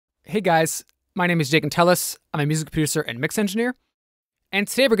Hey guys, my name is Jake Antelis. I'm a music producer and mix engineer. And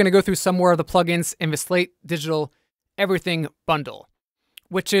today we're going to go through some more of the plugins in the Slate Digital Everything Bundle,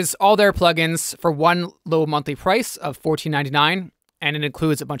 which is all their plugins for one low monthly price of $14.99. And it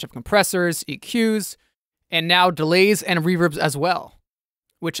includes a bunch of compressors, EQs, and now delays and reverbs as well,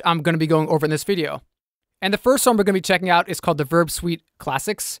 which I'm going to be going over in this video. And the first one we're going to be checking out is called the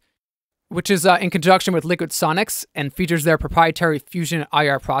VerbSuiteClassics, which is in conjunction with Liquid Sonics and features their proprietary Fusion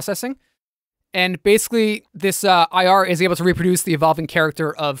IR processing. And basically, this IR is able to reproduce the evolving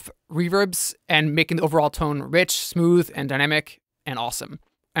character of reverbs and making the overall tone rich, smooth, and dynamic, and awesome.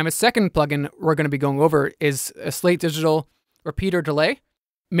 And the second plugin we're going to be going over is a Slate Digital Repeater Delay,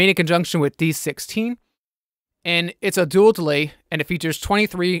 made in conjunction with D16. And it's a dual delay, and it features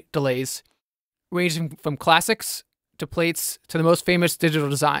 23 delays, ranging from classics to plates to the most famous digital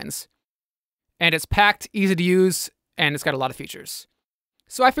designs. And it's packed, easy to use, and it's got a lot of features.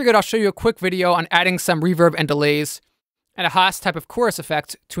 So I figured I'll show you a quick video on adding some reverb and delays and a Haas type of chorus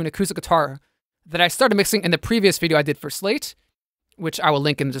effect to an acoustic guitar that I started mixing in the previous video I did for Slate, which I will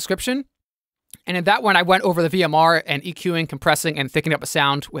link in the description. And in that one, I went over the VMR and EQing, compressing, and thickening up a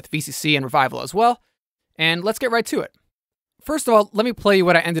sound with VCC and Revival as well. And let's get right to it. First of all, let me play you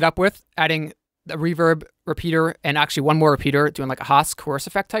what I ended up with, adding the reverb, repeater, and actually one more repeater, doing like a Haas chorus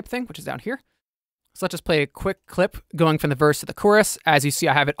effect type thing, which is down here. So let's just play a quick clip going from the verse to the chorus. As you see,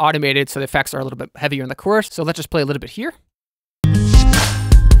 I have it automated, so the effects are a little bit heavier in the chorus. So let's just play a little bit here.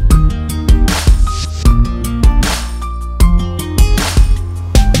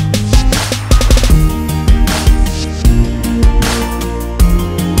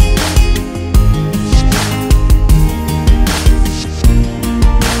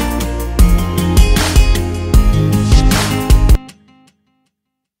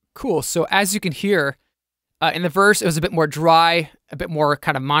 Cool. So as you can hear, in the verse, it was a bit more dry, a bit more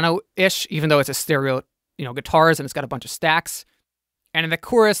kind of mono-ish, even though it's a stereo, guitars and it's got a bunch of stacks. And in the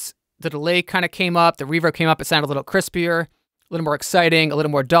chorus, the delay kind of came up, the reverb came up, it sounded a little crispier, a little more exciting, a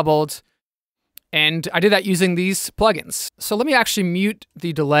little more doubled. And I did that using these plugins. So let me actually mute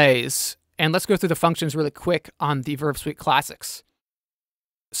the delays and let's go through the functions really quick on the VerbSuiteClassics.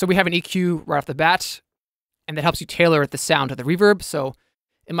 So we have an EQ right off the bat, and that helps you tailor the sound to the reverb. So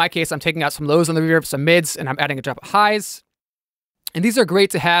in my case, I'm taking out some lows on the reverb, some mids, and I'm adding a drop of highs. And these are great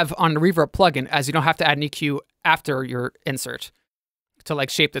to have on the reverb plugin, as you don't have to add an EQ after your insert to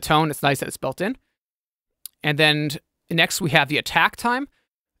like shape the tone. It's nice that it's built in. And then next we have the attack time.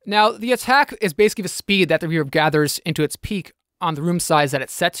 Now the attack is basically the speed that the reverb gathers into its peak on the room size that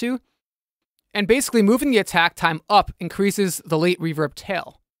it's set to. And basically moving the attack time up increases the late reverb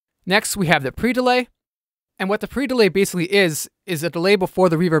tail. Next we have the pre-delay. And what the pre-delay basically is a delay before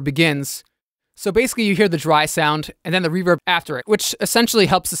the reverb begins. So basically you hear the dry sound and then the reverb after it, which essentially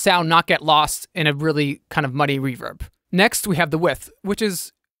helps the sound not get lost in a really kind of muddy reverb. Next, we have the width, which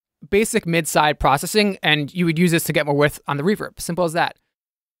is basic mid-side processing, and you would use this to get more width on the reverb. Simple as that.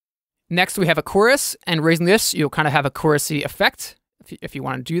 Next, we have a chorus, and raising this, you'll kind of have a chorusy effect if you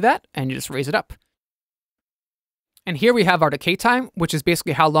want to do that, and you just raise it up. And here we have our decay time, which is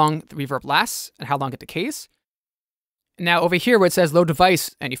basically how long the reverb lasts and how long it decays. Now over here where it says load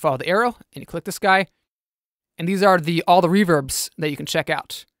device, and you follow the arrow and you click this guy, and these are all the reverbs that you can check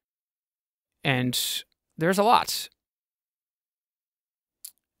out. And there's a lot.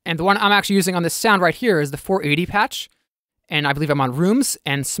 And the one I'm actually using on this sound right here is the 480 patch, and I believe I'm on rooms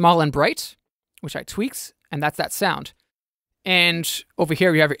and small and bright, which I tweaks, and that's that sound. And over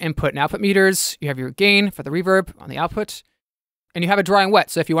here, you have your input and output meters. You have your gain for the reverb on the output. And you have a dry and wet.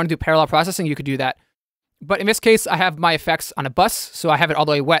 So if you want to do parallel processing, you could do that. But in this case, I have my effects on a bus. So I have it all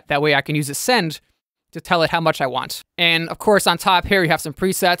the way wet. That way I can use a send to tell it how much I want. And of course, on top here, you have some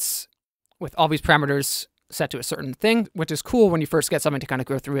presets with all these parameters set to a certain thing, which is cool when you first get something to kind of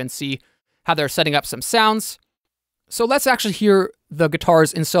go through and see how they're setting up some sounds. So let's actually hear the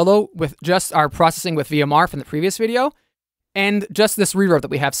guitars in solo with just our processing with VMR from the previous video. And just this reverb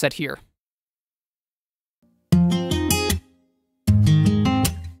that we have set here.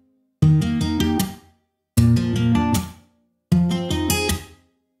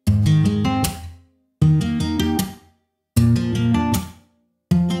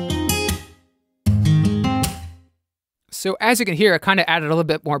 So as you can hear, it kind of added a little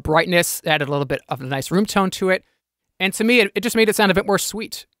bit more brightness, added a little bit of a nice room tone to it. And to me, it just made it sound a bit more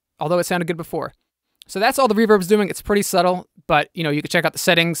sweet, although it sounded good before. So that's all the reverb's doing. It's pretty subtle, but you can check out the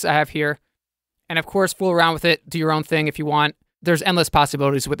settings I have here. And of course, fool around with it, do your own thing if you want. There's endless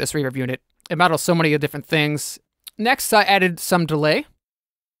possibilities with this reverb unit. It models so many different things. Next, I added some delay.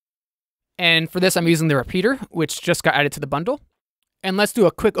 And for this, I'm using the repeater, which just got added to the bundle. And let's do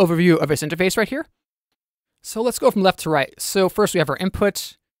a quick overview of this interface right here. So let's go from left to right. So first we have our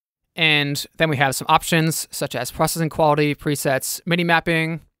input, and then we have some options such as processing quality, presets, MIDI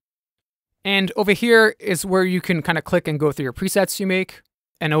mapping. And over here is where you can kind of click and go through your presets you make.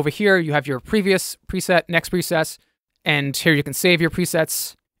 And over here you have your previous preset, next presets, and here you can save your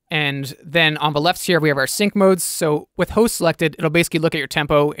presets. And then on the left here, we have our sync modes. So with host selected, it'll basically look at your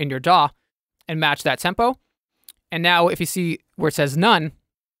tempo in your DAW and match that tempo. And now if you see where it says none,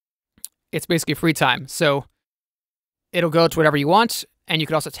 it's basically free time. So it'll go to whatever you want. And you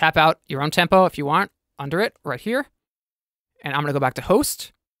can also tap out your own tempo if you want under it right here. And I'm going to go back to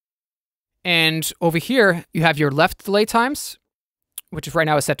host. And over here, you have your left delay times, which is right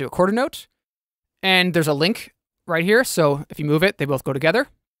now is set to a quarter note. And there's a link right here. So if you move it, they both go together,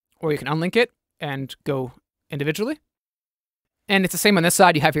 or you can unlink it and go individually. And it's the same on this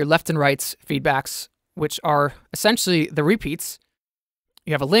side. You have your left and right feedbacks, which are essentially the repeats.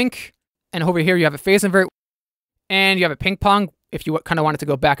 You have a link, and over here you have a phase invert, and you have a ping pong if you kind of want it to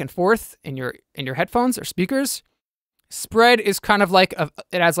go back and forth in your headphones or speakers. Spread is kind of like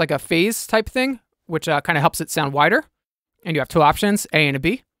it has like a phase type thing, which kind of helps it sound wider. And you have two options, A and a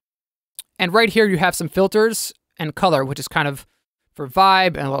B. And right here you have some filters and color, which is kind of for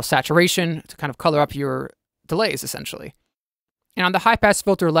vibe and a little saturation to kind of color up your delays essentially. And on the high pass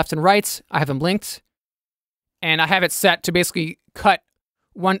filter left and right, I have them linked. And I have it set to basically cut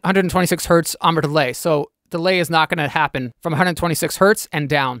 126 hertz on the delay. So delay is not going to happen from 126 hertz and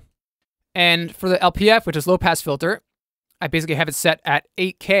down. And for the LPF, which is low pass filter, I basically have it set at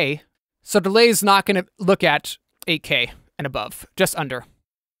 8K. So delay is not going to look at 8K and above, just under.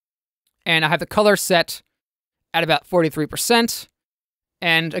 And I have the color set at about 43%.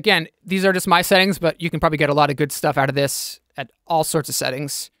 And again, these are just my settings, but you can probably get a lot of good stuff out of this at all sorts of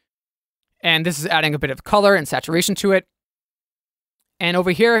settings. And this is adding a bit of color and saturation to it. And over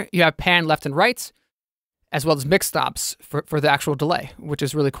here, you have pan left and right, as well as mix stops for the actual delay, which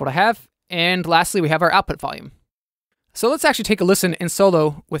is really cool to have. And lastly, we have our output volume. So let's actually take a listen in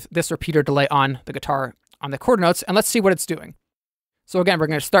solo with this repeater delay on the guitar on the quarter notes, and let's see what it's doing. So again, we're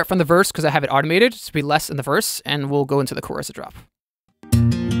going to start from the verse because I have it automated to be less in the verse, and we'll go into the chorus to drop.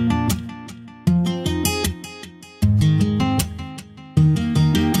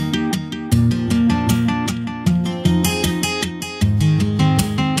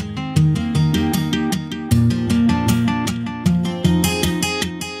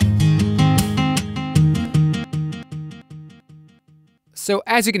 So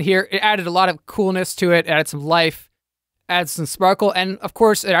as you can hear, it added a lot of coolness to it, added some life, added some sparkle, and of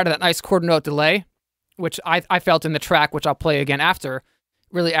course it added that nice quarter note delay, which I felt in the track, which I'll play again after,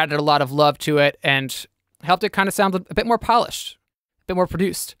 really added a lot of love to it and helped it kind of sound a bit more polished, a bit more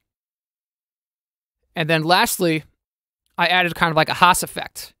produced. And then lastly, I added kind of like a Haas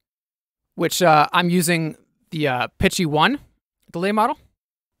effect, which I'm using the Pitchy 1 delay model,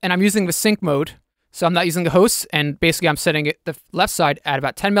 and I'm using the sync mode. So I'm not using the host, and basically I'm setting it the left side at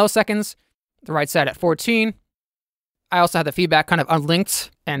about 10 milliseconds, the right side at 14. I also have the feedback kind of unlinked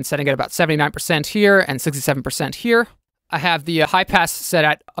and setting it about 79% here and 67% here. I have the high pass set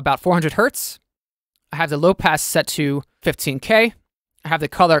at about 400 hertz. I have the low pass set to 15K. I have the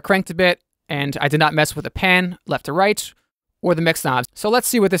color cranked a bit, and I did not mess with the pan left to right or the mix knobs. So let's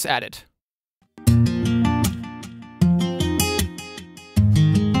see what this added.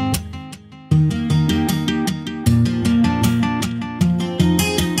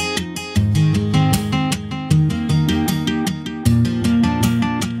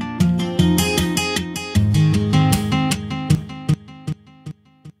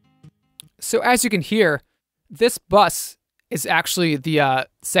 So as you can hear, this bus is actually the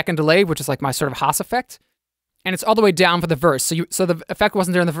second delay, which is like my sort of Haas effect. And it's all the way down for the verse. So the effect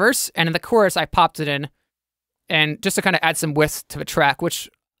wasn't there in the verse, and in the chorus I popped it in, and just to kind of add some width to the track, which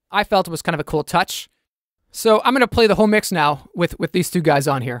I felt was kind of a cool touch. So I'm going to play the whole mix now with these two guys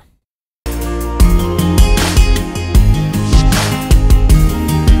on here.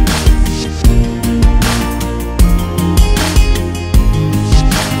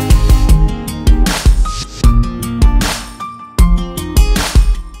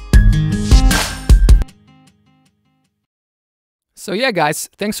 So yeah, guys,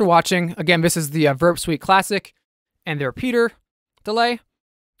 thanks for watching. Again, this is the VerbSuite Classic and the repeater delay.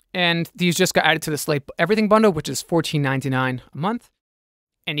 And these just got added to the Slate Everything bundle, which is $14.99 a month.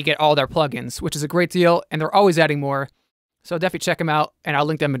 And you get all their plugins, which is a great deal. And they're always adding more. So definitely check them out, and I'll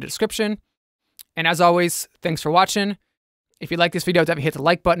link them in the description. And as always, thanks for watching. If you like this video, definitely hit the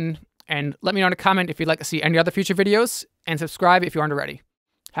like button. And let me know in a comment if you'd like to see any other future videos. And subscribe if you aren't already.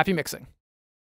 Happy mixing.